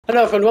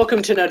Hello everyone,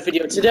 welcome to another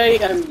video.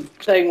 Today I'm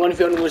playing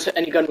 1v1 with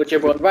any gun with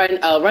Jibbo and Ryan.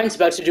 Ryan's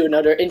about to do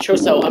another intro,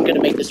 so I'm going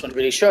to make this one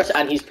really short,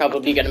 and he's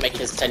probably going to make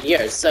his 10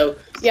 years, so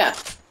yeah.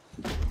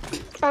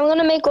 I'm going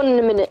to make one in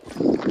a minute.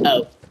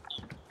 Oh.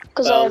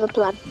 Because I have a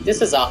plan.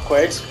 This is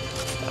awkward.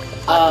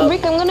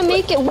 Rick, I'm going to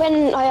make it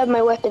when I have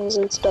my weapons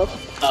and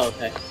stuff. Oh,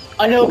 okay.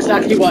 I know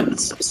exactly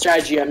what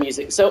strategy I'm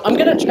using. So I'm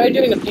going to try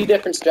doing a few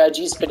different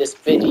strategies for this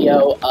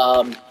video.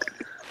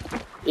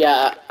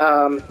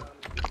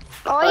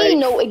 I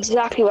know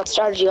exactly what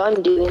strategy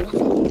I'm doing.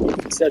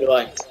 So do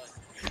I.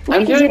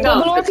 I'm doing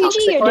double RPG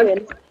you're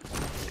doing.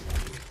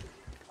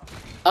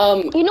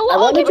 You know what?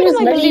 I'll get rid of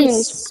my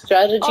balloons.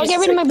 I'll get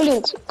rid of my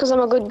balloons because I'm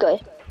a good guy.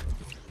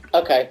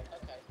 Okay.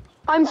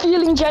 I'm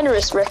feeling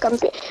generous, Rick.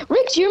 Rick,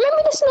 do you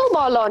remember the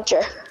snowball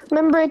launcher?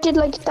 Remember it did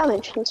like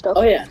damage and stuff?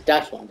 Oh yeah,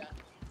 that one.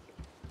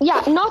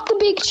 Yeah, not the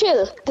big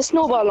chill. The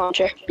snowball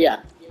launcher.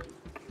 Yeah.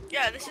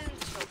 Yeah, this isn't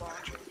the snowball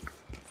launcher.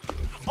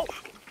 Oh.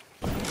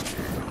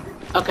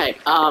 Okay,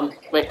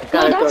 wait,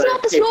 no, that's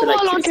not the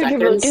snowball launcher,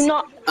 Jibbo. Do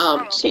not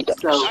see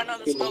that. I know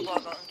the snowball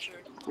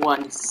launcher.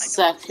 1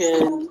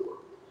 second.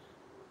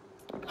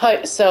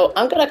 Hi, so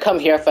I'm gonna come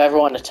here if I ever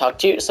want to talk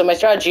to you. So my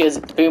strategy is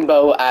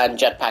Boombo and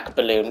Jetpack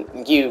Balloon.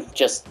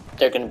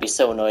 They're gonna be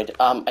so annoyed.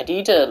 I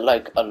need a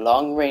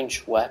long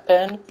range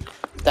weapon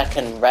that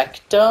can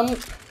wreck them.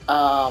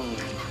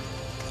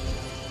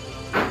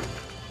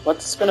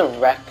 What's gonna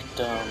wreck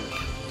them?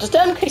 Does the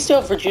MK still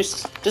have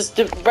reduced? Does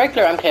the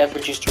regular MK have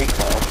reduced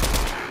recoil?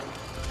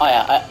 Oh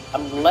yeah,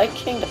 I'm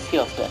liking the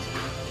feel of this.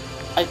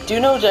 I do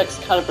know the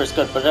Excalibur is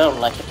good, but I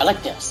don't like it. I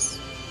like this.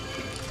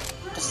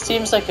 This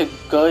seems like a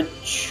good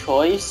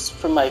choice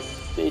for my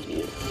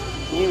video.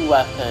 New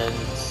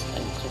weapons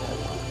and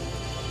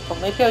well,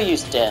 maybe I'll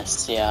use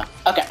this. Yeah.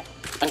 Okay.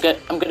 I'm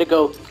gonna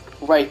go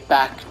right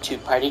back to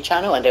party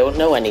channel, and they won't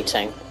know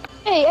anything.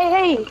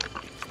 Hey!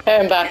 Hey,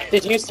 I'm back.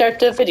 Did you start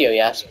the video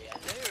yet?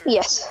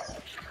 Yes.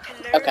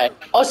 Okay.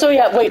 Also,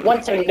 yeah. Wait.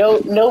 One thing.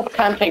 No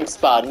camping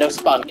spawn. No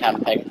spawn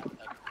camping.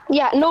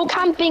 Yeah, no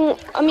camping,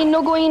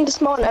 no going into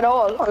spawn at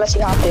all, unless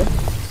you have to.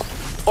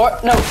 Or,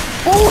 no.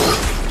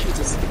 Oh!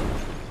 Jesus.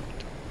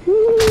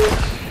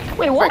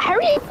 Wait, what?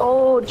 Harry?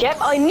 Oh, Jeff,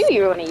 I knew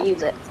you were going to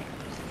use it.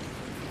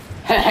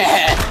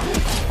 Hey,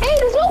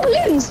 there's no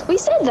balloons. We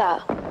said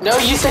that. No,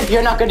 you said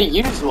you're not going to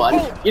use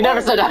one. You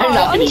never said I'm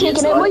not going to use one. I'm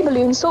taking out my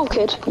balloons, so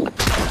kid.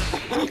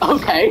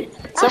 Okay.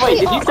 So actually,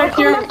 wait, did you start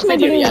your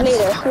video yet?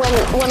 Later,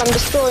 when I'm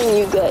destroying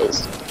you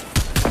guys.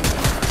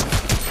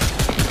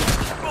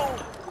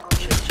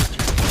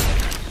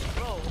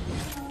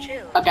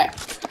 Okay.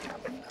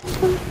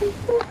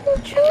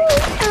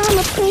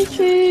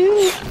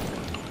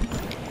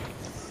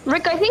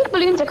 Rick, I think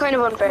balloons are kind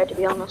of unfair, to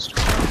be honest. I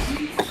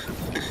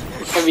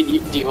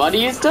mean, do you want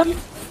to use them?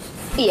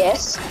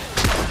 Yes.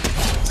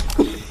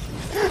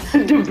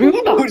 The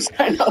Boombos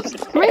are not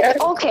fair. Rick,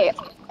 okay,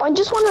 I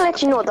just want to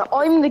let you know that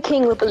I'm the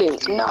king of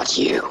balloons, not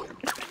you.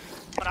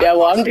 Yeah,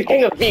 well, I'm the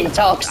king of being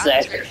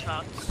toxic.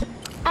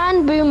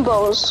 And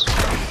Boombos.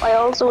 I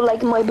also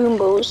like my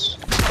Boombos.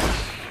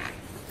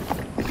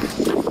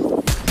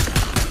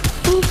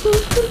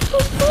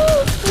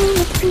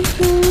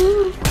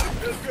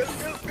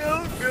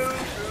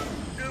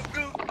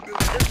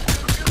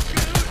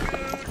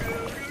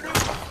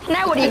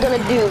 Now what are you gonna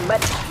do,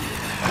 but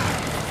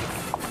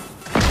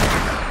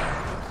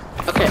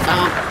okay,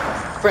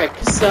 frick,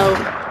 so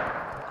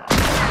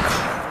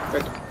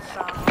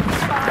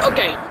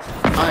okay,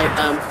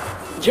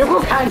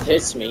 Jibbo can't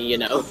hit me, you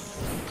know.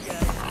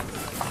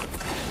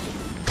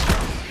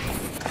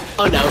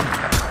 Oh no.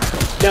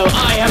 No,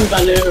 I am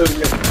Balloon.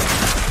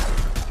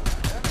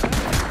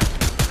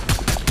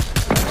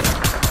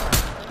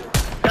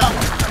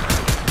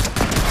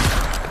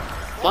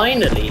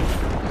 Finally!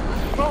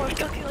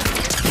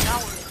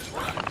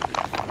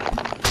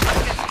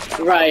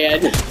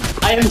 Ryan,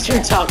 I am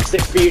too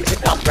toxic for you to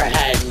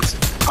comprehend.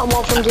 I'm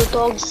off from the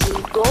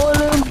toxic, all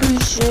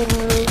ambition.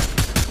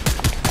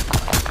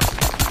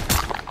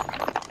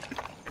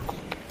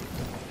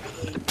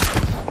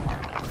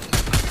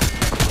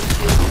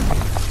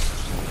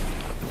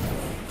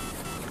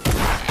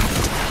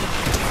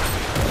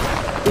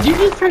 Did you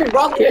just try to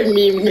rocket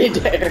me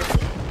midair?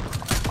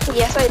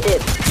 Yes, I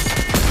did.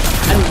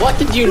 And what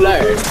did you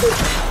learn?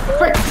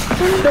 Frick!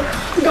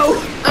 Go!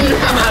 I'm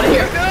out of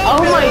here!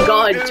 Oh my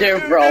god,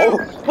 Jibbo!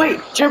 Wait,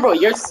 Jibbo,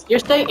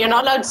 you're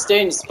not allowed to stay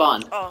in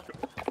spawn. Oh.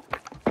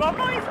 Well, I'm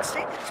not even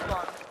staying in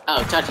spawn.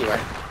 Oh, thought you were.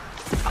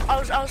 I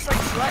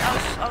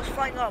was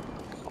flying up.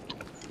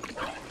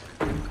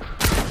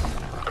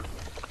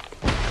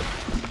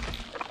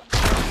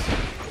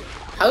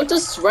 How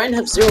does Ryan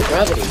have zero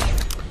gravity?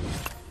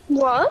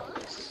 What?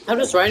 How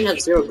does Ryan have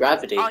zero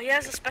gravity? Oh, he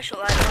has a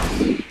special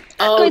item.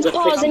 Oh, guys,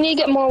 pause, I need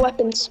to get more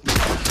weapons.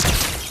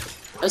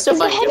 There's a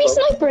heavy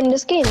sniper in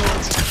this game,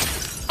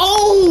 lads.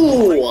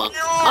 Oh! No.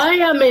 I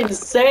am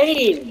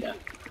insane! Guess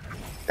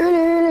what?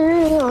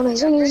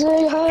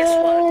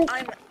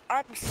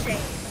 I'm insane.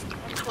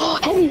 Oh,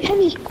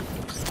 heavy!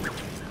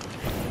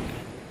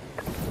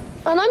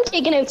 And I'm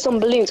taking out some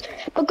balloons.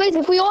 But guys,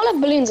 if we all have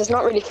balloons, it's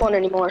not really fun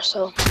anymore,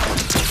 so...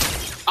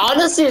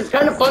 Honestly, it's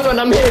kind of fun when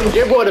I'm hitting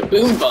Jibbo with a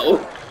boom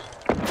bow.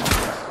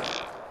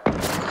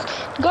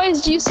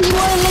 Guys, do you see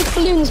why I like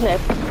balloons now?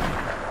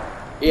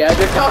 Yeah,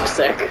 they're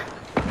toxic.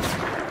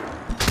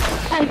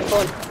 And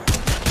fun.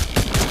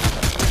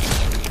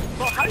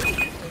 Well, how do you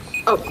use this?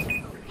 Oh,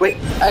 wait,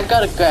 I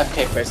gotta grab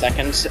K for a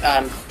second.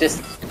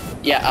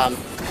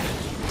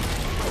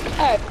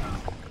 Alright.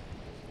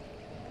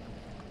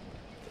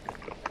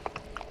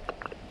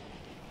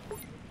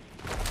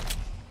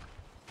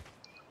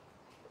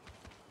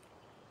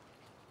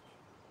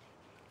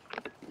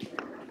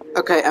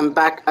 Okay, I'm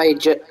back. I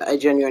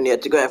genuinely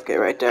had to go AFK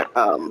right there.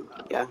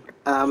 Yeah.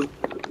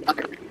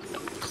 Okay.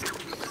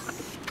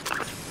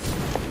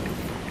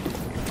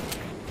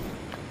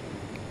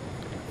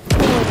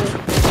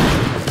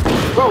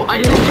 Bro, I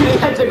literally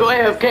had to go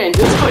AFK, and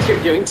this is what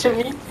you're doing to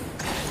me?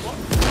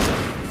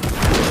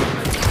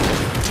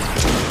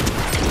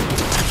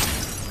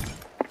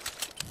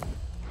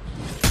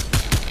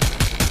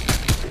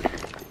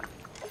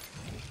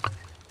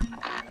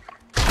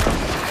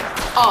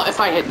 Oh, if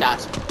I hit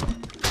that.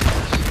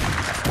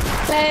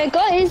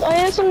 Guys, I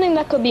have something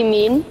that could be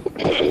mean.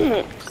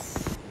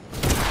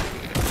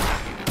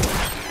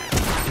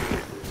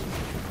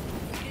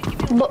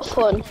 But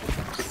fun.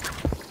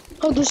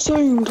 At the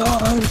same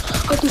time,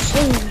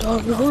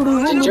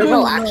 Did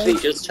Jibbo actually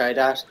just try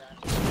that?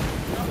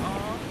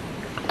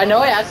 I know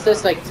I asked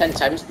this like 10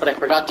 times, but I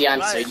forgot the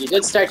answer. You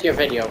did start your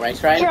video, right,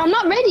 Ryan? Sure, I'm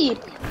not ready.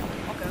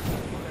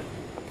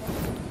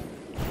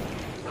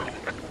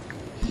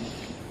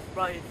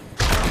 Right.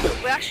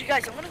 Wait, actually,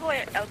 guys, I'm gonna go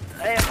out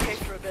AFK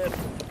for a bit.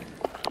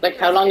 Like,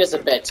 how long is a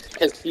bit?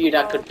 Because for you,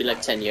 that could be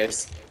like 10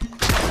 years.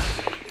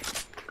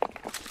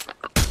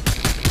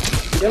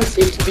 You don't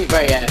seem to be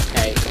very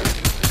AFK.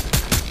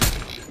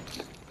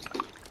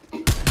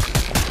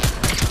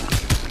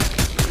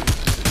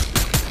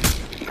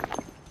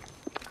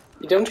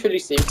 You don't really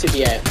seem to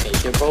be AFK,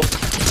 Jibbo.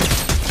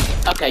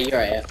 Okay,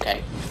 you're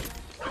AFK.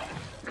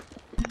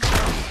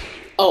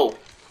 Oh.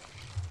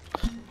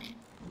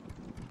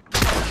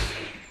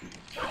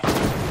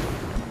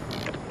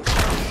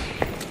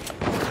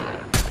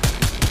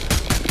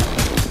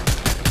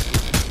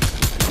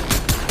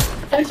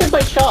 Tempted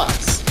by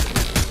shots.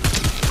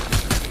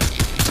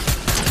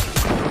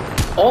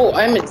 Oh,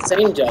 I'm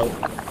insane, Joe.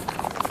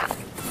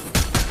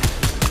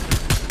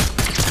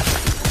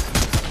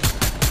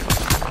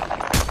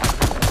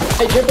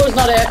 Hey, Jibbo's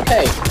not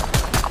AFK.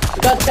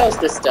 You gotta tell us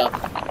this stuff.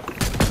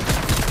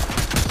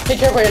 Hey,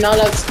 Jibbo, you're not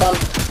allowed to spawn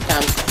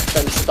camp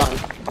from spawn.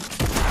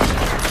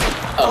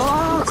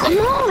 Oh, come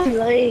on,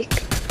 like.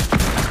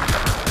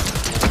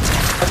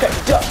 Okay,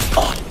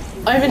 oh,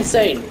 I'm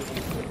insane.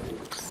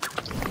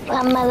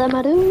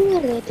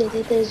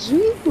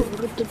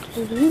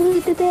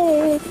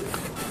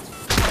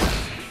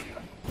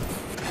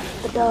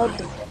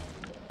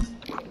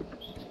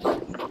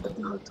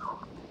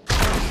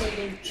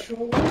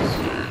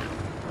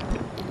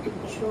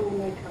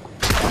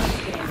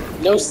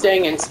 No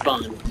staying in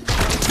spawn.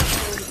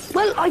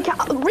 Well, I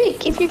can't.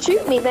 Rick, if you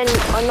shoot me, then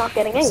I'm not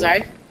getting in.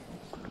 Sorry?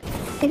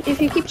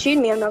 If you keep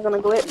shooting me, I'm not gonna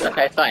go in.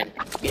 Okay, fine.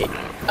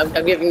 I'm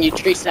giving you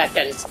 3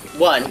 seconds.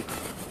 1,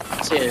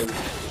 2,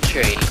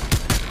 3.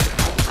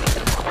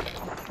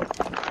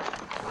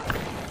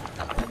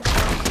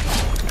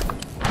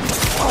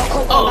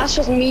 Oh, that's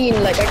just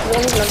mean. Like, I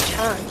won't even have a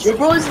chance. Your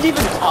bro isn't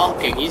even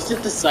talking. He's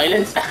just a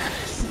silent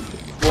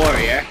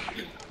warrior.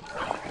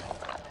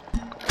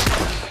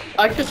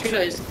 I just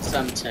realized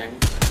something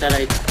that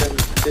I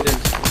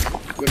didn't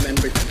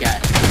remember to get.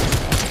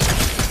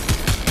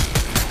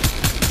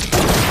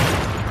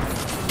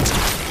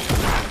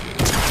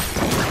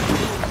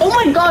 Oh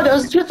my god, I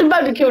was just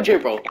about to kill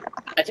Jibro.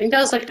 I think that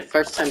was like the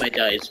first time I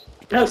died.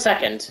 No,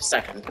 second.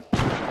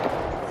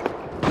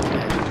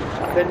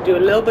 I'm gonna do a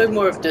little bit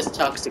more of this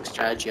toxic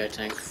strategy, I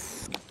think.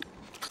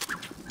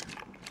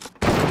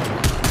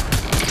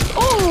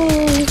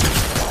 Oh!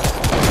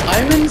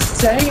 I'm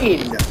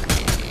insane!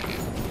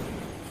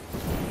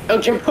 Oh,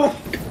 Jibro.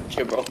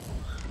 Jibro.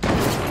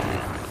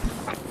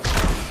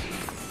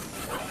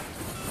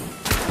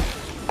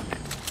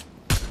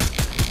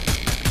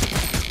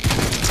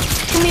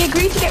 Can we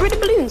agree to get rid of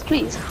balloons,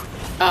 please?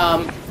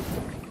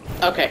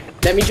 Okay,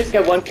 let me just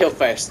get 1 kill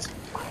first.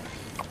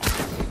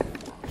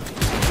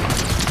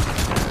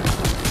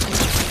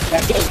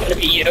 That kill's gonna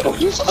be you.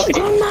 You're such a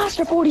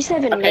Grandmaster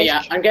 47. Okay,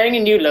 yeah, I'm getting a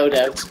new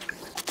loadout.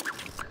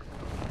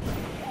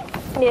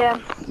 Yeah.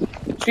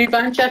 3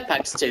 band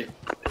jetpacks too.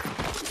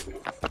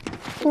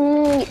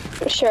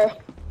 Sure.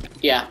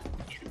 Yeah.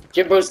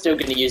 Jibro's still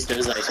gonna use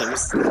those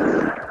items.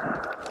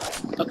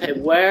 Okay,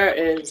 where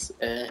is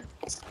it?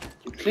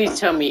 Please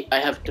tell me I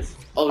have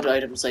all the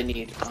items I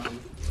need.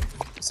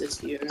 Is this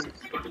here?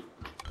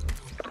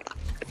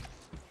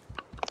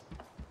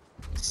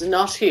 This is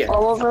not here.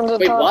 All over the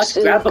Wait, what?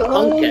 Grab a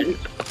pumpkin.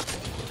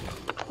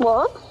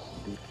 What?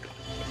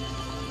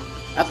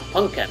 Have a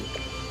pumpkin.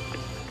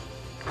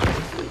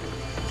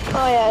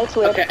 Oh yeah, it's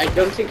weird. Okay, I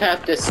don't think I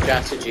have this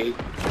strategy.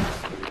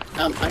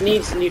 I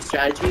need new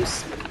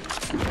strategies.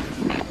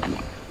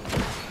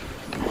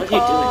 What are you doing?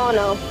 Oh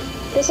no.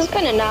 This is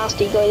kind of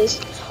nasty, guys.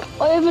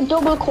 I have a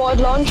double quad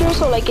launcher,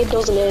 so like it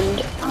doesn't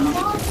end.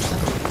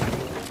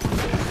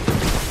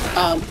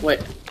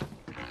 Wait.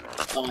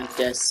 On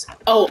this.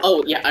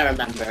 Oh, yeah, I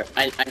remember.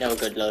 I know a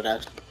good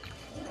loadout.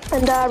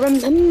 And I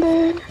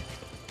remember.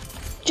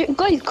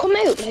 Guys, come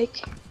out,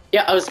 like.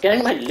 Yeah, I was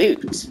getting my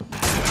loot.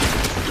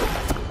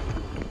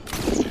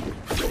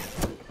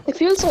 It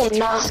feels so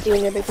nasty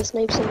when you're making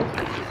snipes in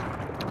it.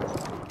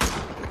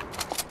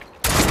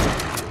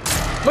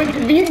 Wait,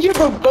 did me and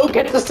Jimbo both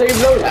get the same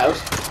loadout?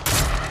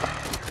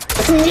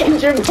 Me and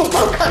Jimbo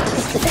both got the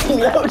same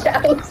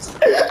loadout.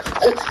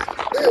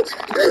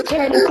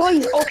 Yeah,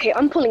 guys, okay,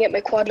 I'm pulling out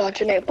my quad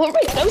launcher now. But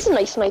right, that was a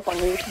nice snipe on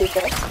you, to be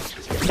fair.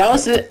 That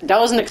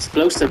was an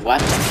explosive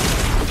weapon.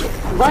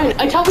 Ryan,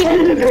 I thought we had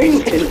an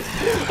agreement.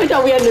 I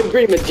thought we had an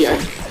agreement here.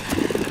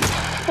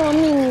 I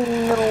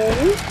mean, no.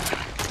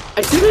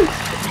 I didn't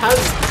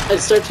have a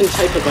certain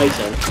type of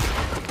item.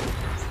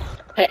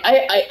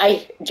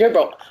 Hey,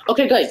 Jimbo.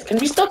 Okay, guys, can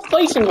we stop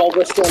fighting while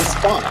we're still in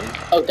spawn?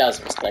 Oh, that was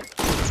a mistake.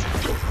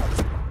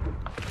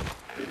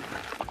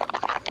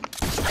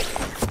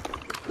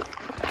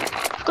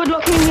 Good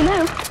luck hitting me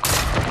now.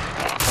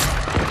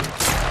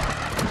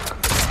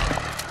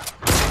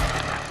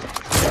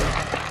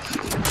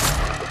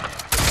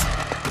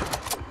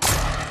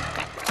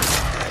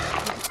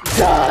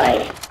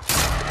 Die.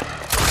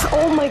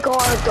 Oh my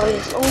god,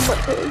 guys. Oh my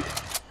god.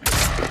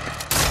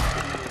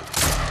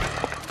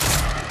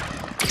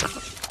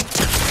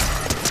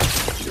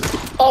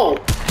 Oh,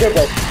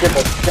 Jimbo,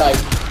 die.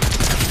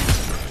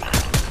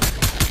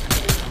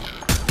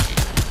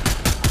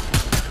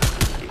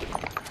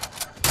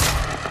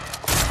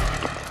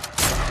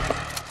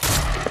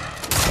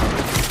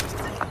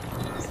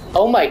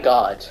 Oh my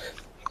god.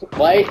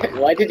 Why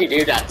did you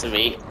do that to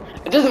me?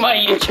 It doesn't my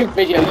YouTube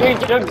video. You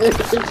don't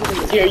listen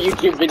to your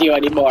YouTube video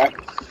anymore.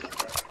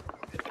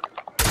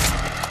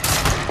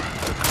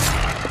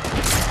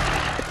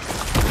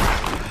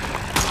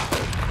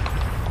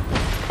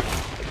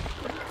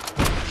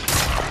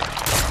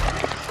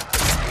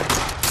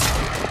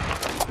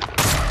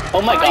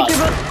 Oh my god.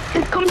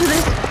 Let's come to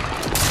this.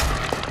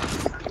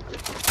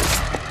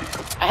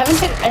 I haven't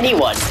hit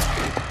anyone.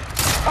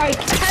 Alright,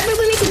 how about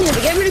we make it new?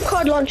 Get rid of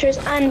quad launchers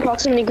and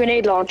proximity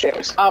grenade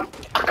launchers.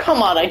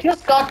 Come on, I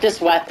just got this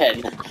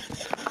weapon.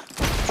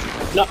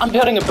 No, I'm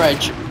building a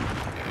bridge.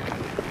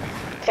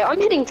 Okay, I'm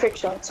hitting trick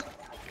shots.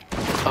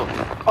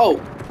 Oh.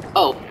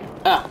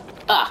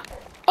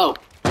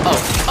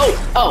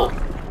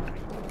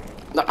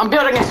 No, I'm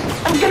building it.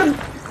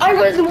 I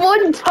was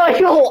one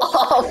tile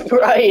off,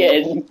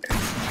 Brian.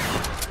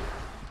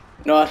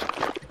 No,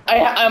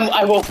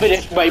 I will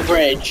finish my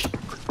bridge.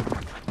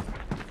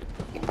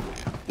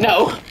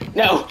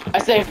 No, I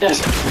saved it.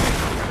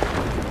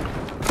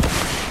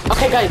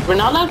 Okay, guys, we're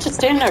not allowed to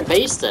stay in our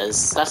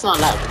bases. That's not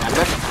allowed,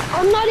 remember?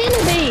 I'm not in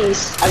a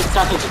base. I was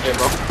talking to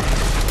Jimbo.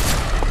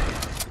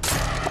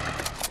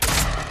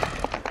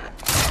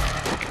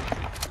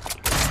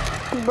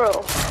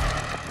 Bro.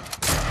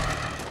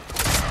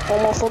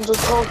 Almost on the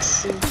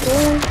toxic,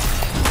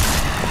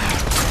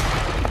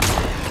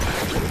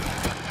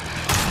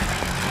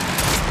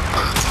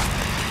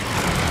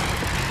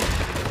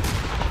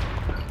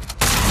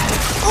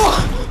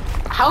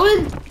 How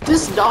is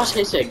this not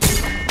hitting?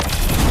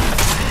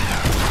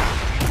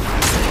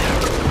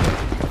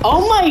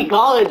 Oh my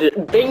god,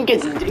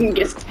 Bingus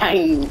Dingus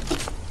Tang.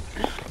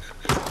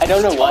 I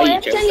don't know why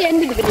you chose I accidentally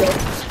ended the video.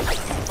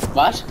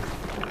 What?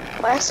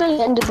 I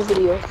accidentally ended the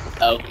video.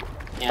 Oh.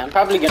 Yeah, I'm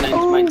probably gonna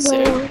end mine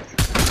soon.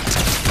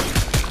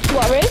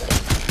 What, right?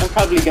 I'm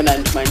probably gonna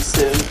end mine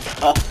soon.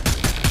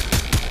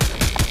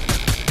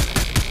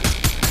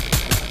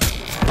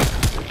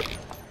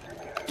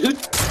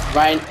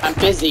 Ryan, I'm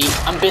busy,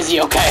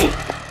 okay?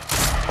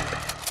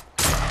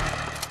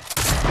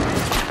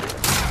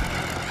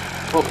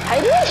 Oh. How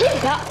did I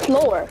hit that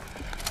floor?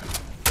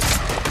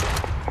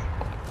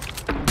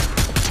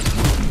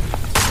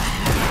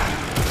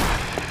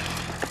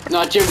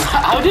 No, Jim,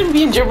 how did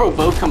me and Jimbo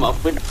both come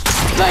up with,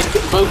 like,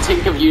 both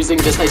think of using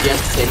this idea at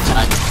the same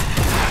time?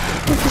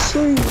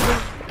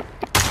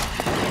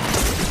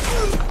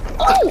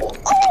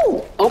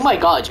 Oh! Oh my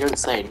god, you're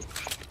insane.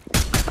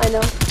 I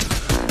know.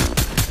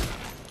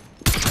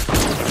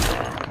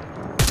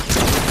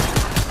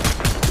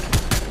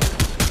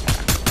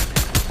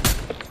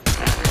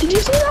 Did you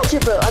see that,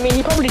 Jibbo? I mean,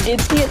 he probably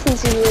did see it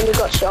since he only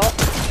got shot.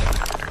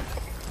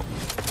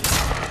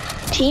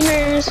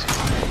 Teamers.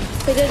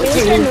 Wait,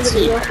 let's try another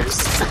video.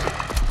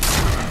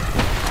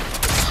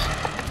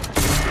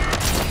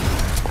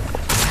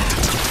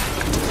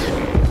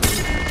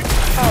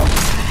 Oh.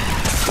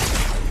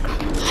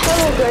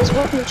 Hello guys,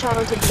 welcome to the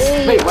channel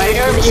today. Wait, why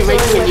are you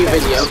making a new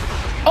video?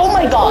 Oh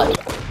my god!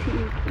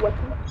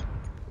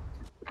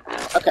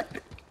 Okay.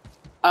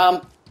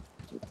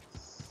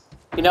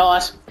 You know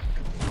what?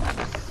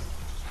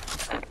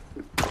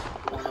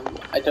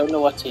 I don't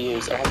know what to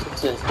use. I wanted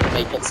to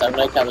make it sound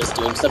like I was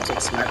doing something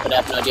smart, but I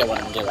have no idea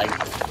what I'm doing.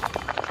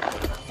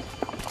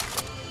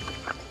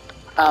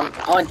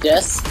 On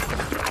this,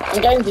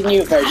 I'm getting the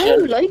new version. I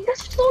like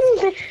this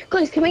sunfish.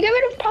 Guys, can we get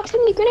rid of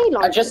proximity grenade I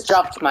launchers? just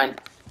dropped mine.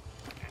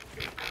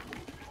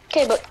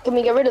 Okay, but can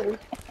we get rid of them?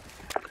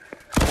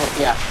 Oh,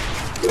 yeah.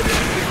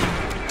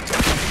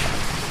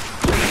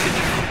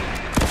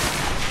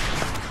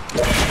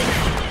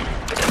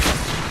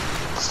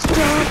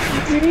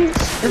 Stop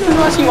this. This is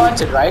what you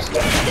wanted, right?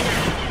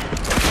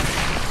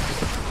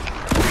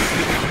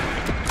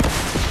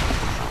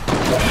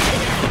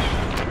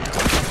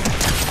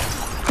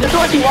 This is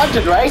what you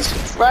wanted,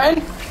 right,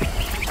 Brian?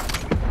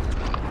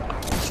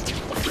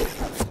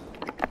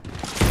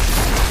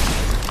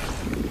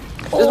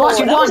 This is what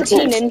you that was a clean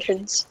wanted.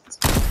 entrance.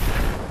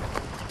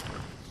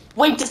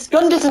 Wait, this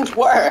gun doesn't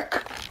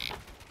work.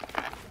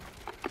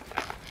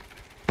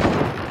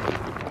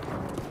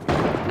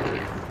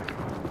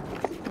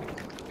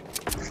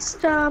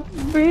 Stop,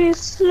 breathe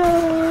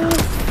slow.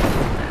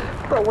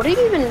 Bro, what are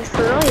you even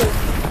trying?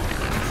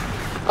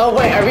 Oh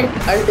wait,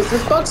 is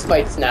this box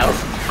fights now?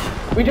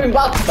 We're doing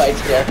box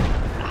fights here.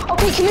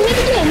 Okay, can we make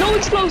it no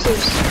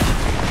explosives?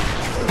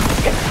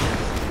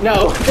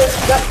 No,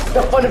 that's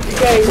the fun of the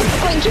game.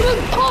 Wait,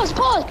 pause.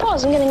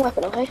 I'm getting a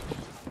weapon, okay?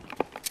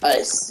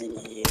 I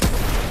see.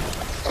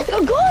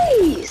 Oh,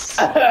 guys!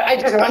 I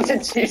just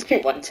wanted to shoot you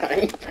one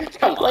time.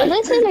 Come Why on. did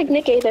I say like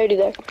Nick A30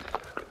 there?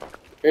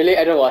 Really?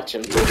 I don't watch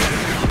him.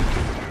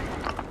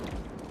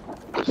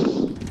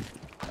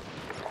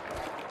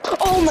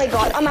 Oh my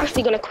god, I'm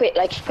actually gonna quit.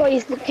 Like,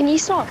 guys, can you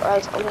stop or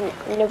else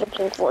I'm never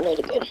playing Fortnite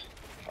again.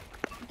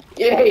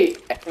 Yay!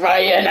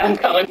 Ryan, I'm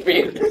coming for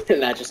you.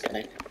 Nah, just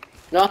kidding.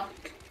 No.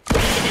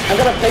 I'm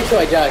gonna play till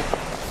I die.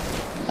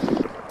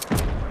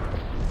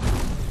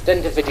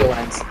 Then the video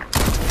ends.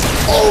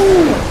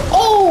 Oh!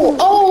 Oh!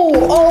 Oh!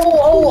 Oh!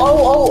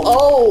 Oh!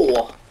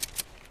 Oh! Oh!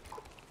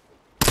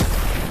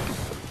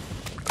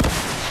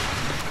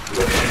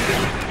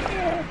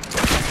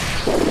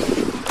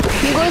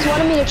 You guys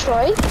wanted me to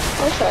try?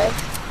 I'll try.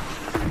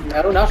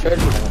 No, not sure.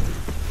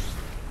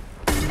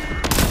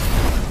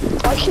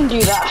 I can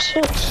do that.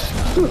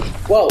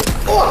 Whoa!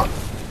 Oh!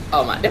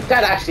 Oh man, if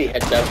that actually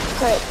hit though.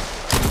 Right.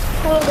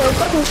 Hello guys,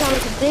 welcome to channel.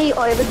 Today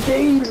I have a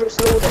dangerous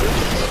loadout.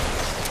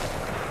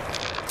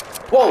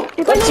 Whoa!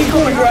 If I What's he don't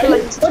doing, go, right?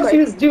 like, What's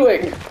he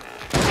doing?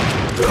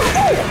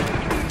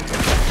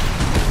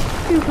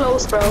 Too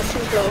close, bro.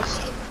 Too close.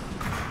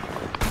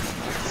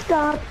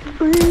 Stop,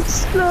 breathe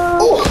slow.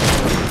 Oh!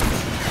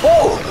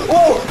 Whoa!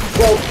 Whoa!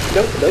 Whoa!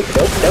 Nope.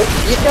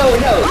 No,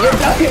 you're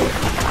not.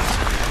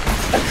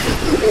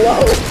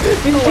 Whoa!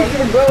 These things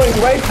are growing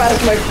right past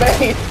my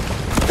face.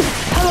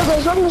 Hello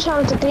guys, welcome to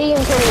channel. Today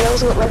I'm playing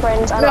those with my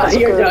friends and Nah, also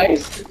you're girl.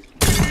 nice.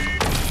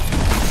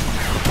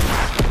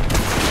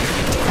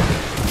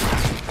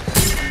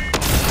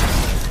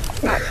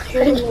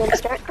 Here's the one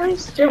start,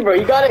 guys. Jimbo,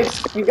 you gotta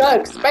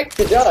expect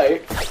to die.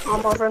 All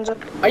my friends are.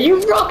 Are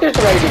you rocket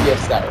raiding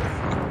yourself?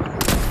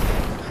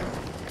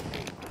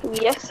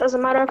 Yes, as a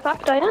matter of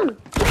fact, I am.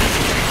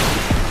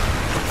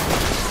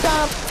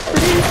 Stop,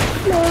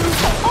 please, no.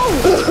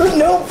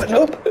 Oh!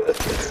 Nope.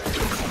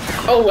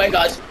 Oh my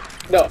god.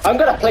 No, I'm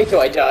gonna play till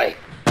I die.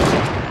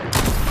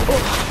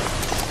 Oh,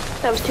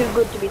 that was too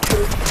good to be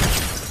true.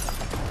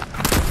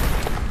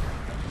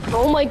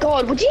 Oh my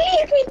god, would you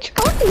leave me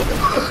try?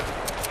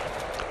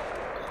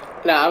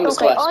 Nah, I'm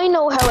just Okay, I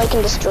know how I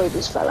can destroy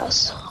these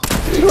fellas.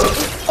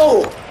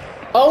 Oh!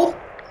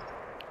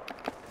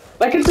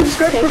 Like and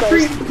subscribe Okay, for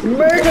free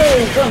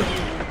murders of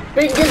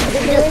biggest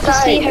Here to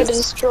see how to times.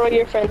 destroy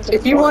your friends.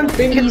 If you want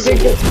biggest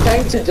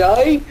time to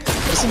die,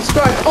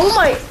 subscribe. Oh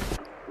my!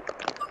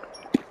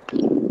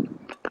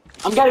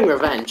 I'm getting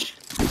revenge.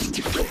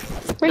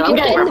 No, I'm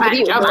getting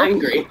revenge. I'm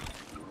angry.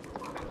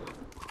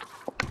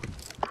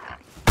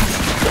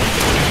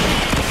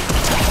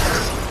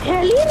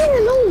 Yeah, leave me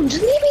alone.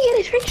 Just leave me get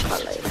a trick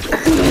shot, like.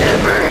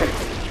 Never.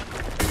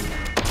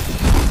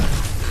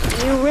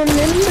 You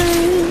remember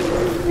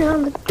on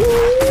the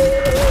day.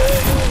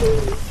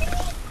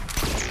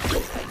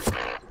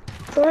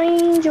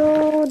 Find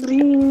your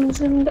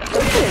dreams and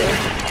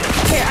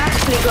here,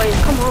 actually, guys,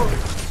 come on.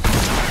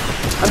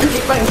 I'm busy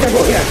fighting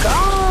people here. Go.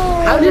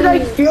 How did I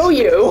kill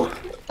you?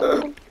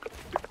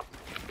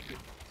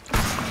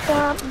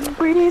 Stop,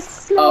 breathe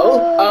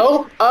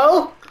slow.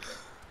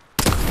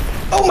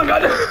 Oh my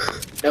god.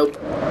 Nope.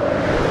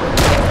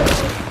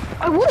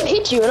 I would have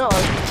hit you and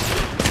all.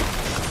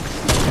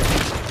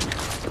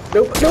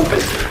 Nope.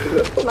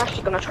 I'm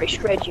actually gonna try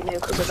shred you now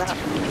because of that.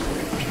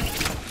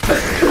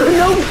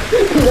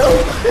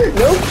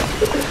 Nope.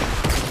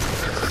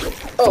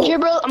 Oh.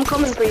 Gabriel, I'm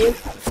coming for you.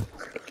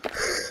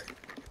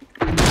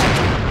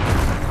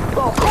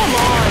 Oh, come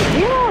on.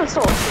 You're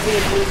so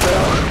sweet, bro.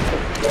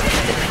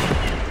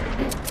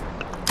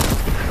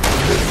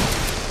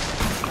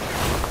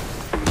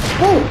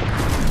 Oh.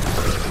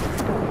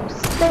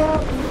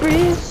 Stop,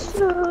 breathe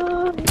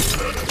slow.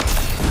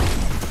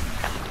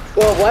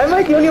 Well, why am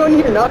I the only one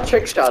here not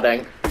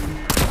trick-shotting?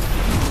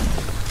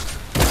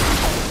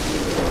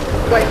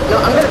 Wait, no,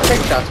 I'm gonna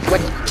trick-shot.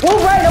 Wait. Whoa,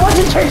 right, I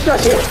wanted to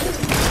trick-shot you!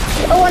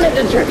 I wanted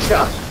to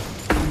trick-shot.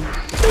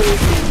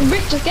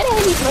 Rick, just get a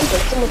heavy sniper.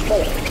 It's so much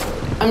better.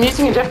 I'm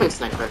using a different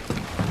sniper.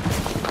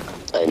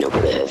 I know,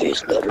 but the heavy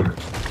is better.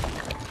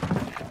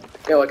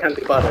 Yo, I can't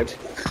be bothered.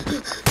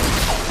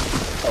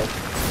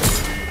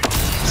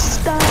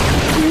 Stop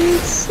being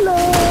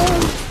slow.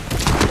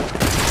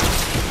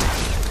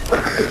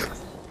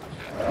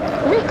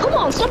 Rick, come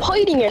on, stop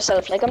hiding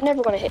yourself. Like, I'm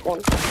never gonna hit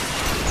one.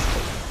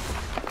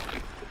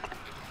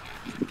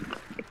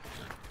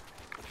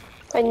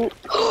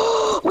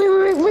 Wait,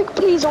 Rick,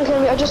 please don't kill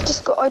me. I just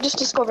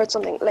discovered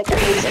something like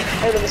amazing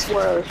out of this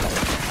world.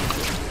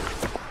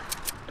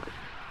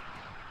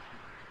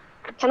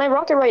 Can I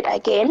rocket right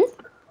again?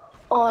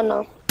 Oh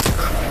no.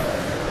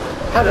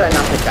 How did I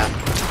not hit that?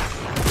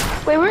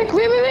 Wait, Rick,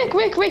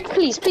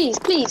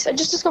 please. I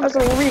just discovered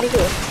something really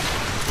good.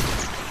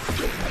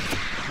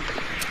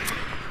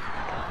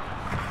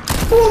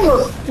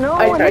 No,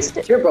 I missed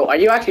it. Turbo, are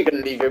you actually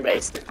gonna leave your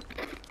base?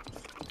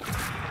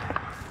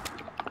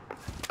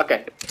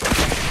 Okay.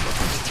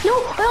 No,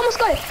 I almost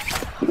got it.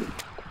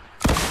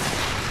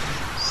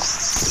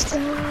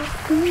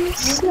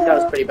 That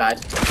was pretty bad.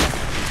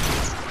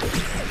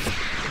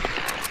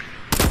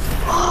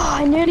 Oh,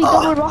 I nearly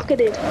double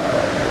rocketed.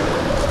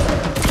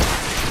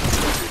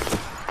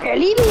 Here,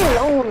 leave me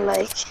alone,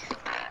 like.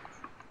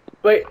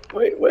 Wait,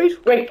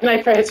 can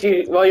I press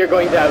you while you're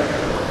going down?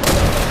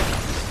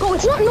 Oh,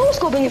 it's not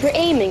no-scoping if you're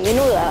aiming, you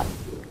know that.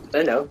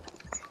 I know.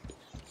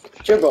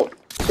 Turbo,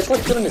 just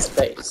like put in his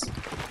face.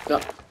 No.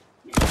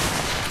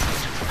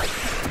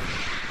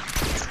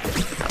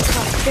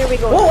 Oh, here we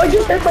go. Whoa, I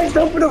just hit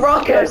myself with a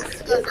rocket! I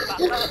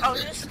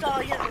was just, using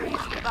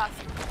the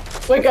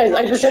bathroom. Wait guys,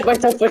 I just hit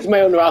myself with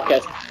my own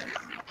rocket.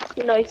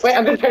 Nice. Wait,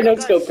 I'm gonna try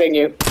no-scoping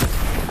you.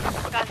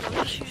 Guys, I'm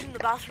just using the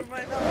bathroom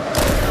right now.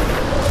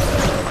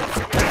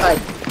 Hi.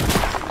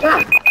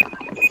 Ah!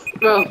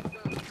 Well,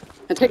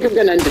 I think I'm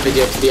gonna end the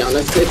video, to be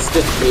honest. It's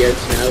just weird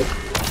now.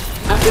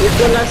 After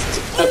this one last...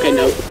 Okay,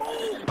 no.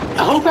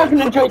 I hope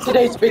everyone enjoyed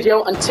today's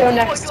video. Until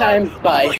next time, bye.